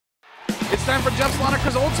It's time for Jeff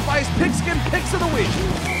Sloniker's Old Spice Pigskin Picks of the Week.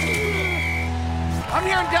 I'm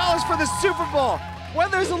here in Dallas for the Super Bowl.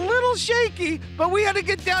 Weather's a little shaky, but we had to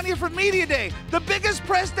get down here for Media Day, the biggest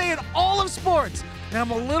press day in all of sports. Now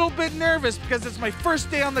I'm a little bit nervous because it's my first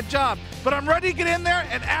day on the job, but I'm ready to get in there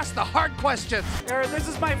and ask the hard questions. This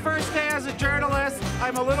is my first day as a journalist.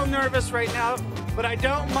 I'm a little nervous right now, but I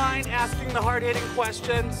don't mind asking the hard-hitting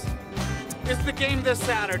questions. Is the game this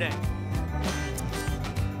Saturday?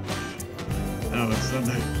 No, it's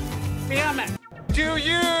Sunday. Damn it. Do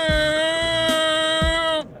you?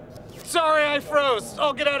 Sorry, I froze.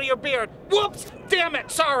 Oh, get out of your beard. Whoops! Damn it,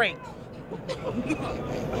 sorry.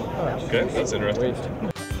 Okay, that's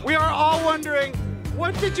interesting. We are all wondering,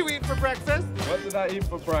 what did you eat for breakfast? What did I eat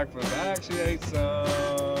for breakfast? I actually ate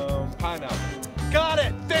some pineapple. Got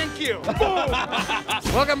it, thank you.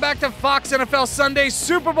 Welcome back to Fox NFL Sunday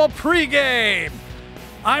Super Bowl pregame.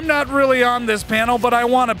 I'm not really on this panel, but I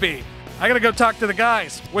want to be. I gotta go talk to the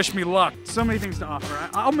guys. Wish me luck. So many things to offer.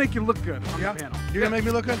 I'll make you look good on the panel. You're gonna make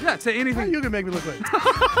me look good? Yeah, say anything. Yeah, you can make me look good.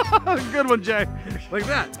 Good one, Jay. Like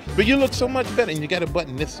that. But you look so much better, and you got to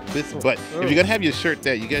button this butt. If you're gonna have your shirt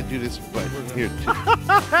there, you got to do this button here too.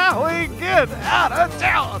 We get out of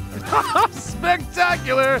town.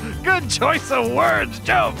 Spectacular. Good choice of words,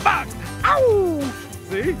 Joe Fox. Ow!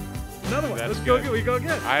 See? Another one. Let's go again. We go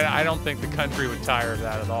again. I don't think the country would tire of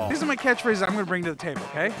that at all. These are my catchphrases I'm going to bring to the table,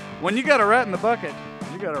 okay? When you got a rat in the bucket,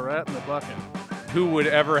 you got a rat in the bucket. Who would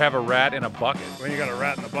ever have a rat in a bucket? When you got a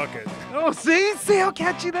rat in the bucket. Oh, see? See how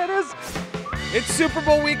catchy that is? It's Super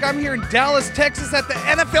Bowl week. I'm here in Dallas, Texas at the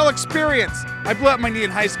NFL Experience. I blew out my knee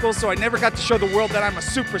in high school, so I never got to show the world that I'm a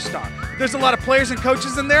superstar. There's a lot of players and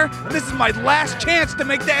coaches in there, and this is my last chance to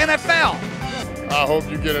make the NFL. I hope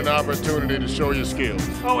you get an opportunity to show your skills.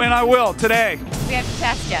 Oh, and I will today. We have to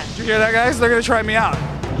test you. Did you hear that, guys? They're going to try me out.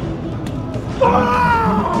 Well,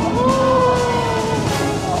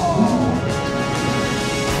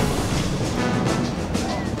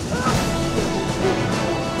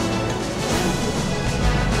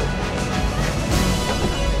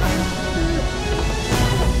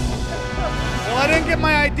 I didn't get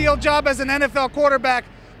my ideal job as an NFL quarterback,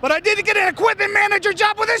 but I did get an equipment manager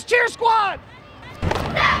job with this cheer squad.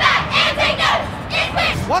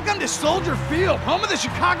 Welcome to Soldier Field, home of the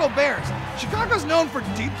Chicago Bears. Chicago's known for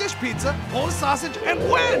deep dish pizza, Polish sausage, and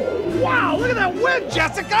win. Wow, look at that win,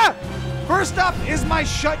 Jessica. First up is my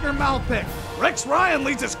shut your mouth pick. Rex Ryan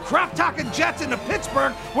leads his crap-talking Jets into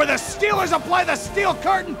Pittsburgh, where the Steelers apply the steel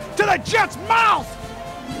curtain to the Jets' mouth.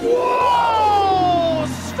 Whoa!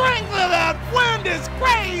 Strength of that wind is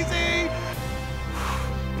crazy.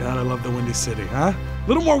 God, I love the Windy City, huh? A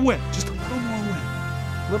little more wind, just a little more wind.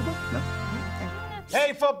 A little bit? No?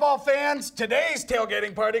 Hey, football fans, today's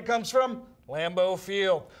tailgating party comes from Lambeau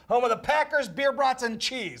Field, home of the Packers, beer brats, and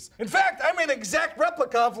cheese. In fact, I'm an exact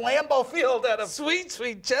replica of Lambeau Field out of sweet,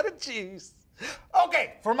 sweet cheddar cheese.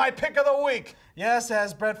 Okay, for my pick of the week. Yes,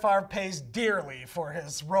 as Brett Favre pays dearly for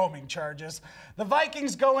his roaming charges, the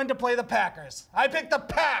Vikings go in to play the Packers. I picked the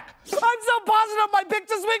Pack. I'm so positive my pick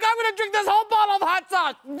this week, I'm gonna drink this whole bottle of hot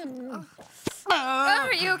sauce.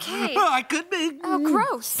 Are you okay? I could be. Oh,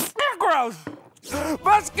 gross. Gross.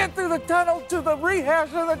 Let's get through the tunnel to the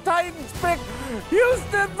rehash of the Titans pick.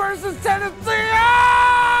 Houston versus Tennessee.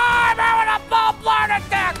 I'm having a full-blown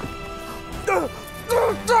attack.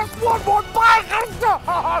 Just one more bite.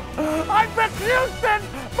 I picked Houston.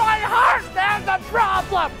 My heart has a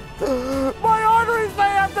problem. My arteries say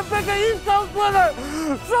I have to pick an East Coast winner.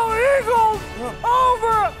 So Eagles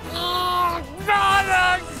over.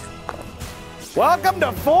 Welcome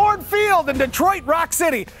to Ford Field in Detroit, Rock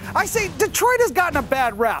City. I say Detroit has gotten a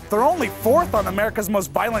bad rap. They're only 4th on America's most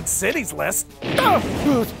violent cities list.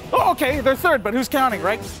 Okay, they're 3rd, but who's counting,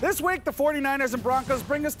 right? This week, the 49ers and Broncos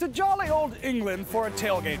bring us to jolly old England for a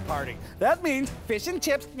tailgate party. That means fish and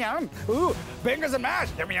chips, yum. Ooh, fingers and mash,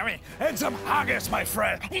 yummy, yummy. And some haggis, my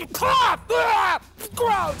friend.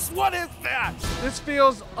 Gross, what is that? This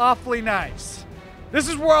feels awfully nice. This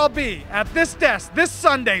is where I'll be, at this desk, this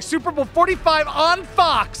Sunday, Super Bowl 45 on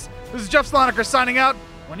Fox. This is Jeff Sloniker signing out.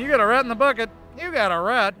 When you got a rat in the bucket, you got a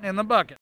rat in the bucket.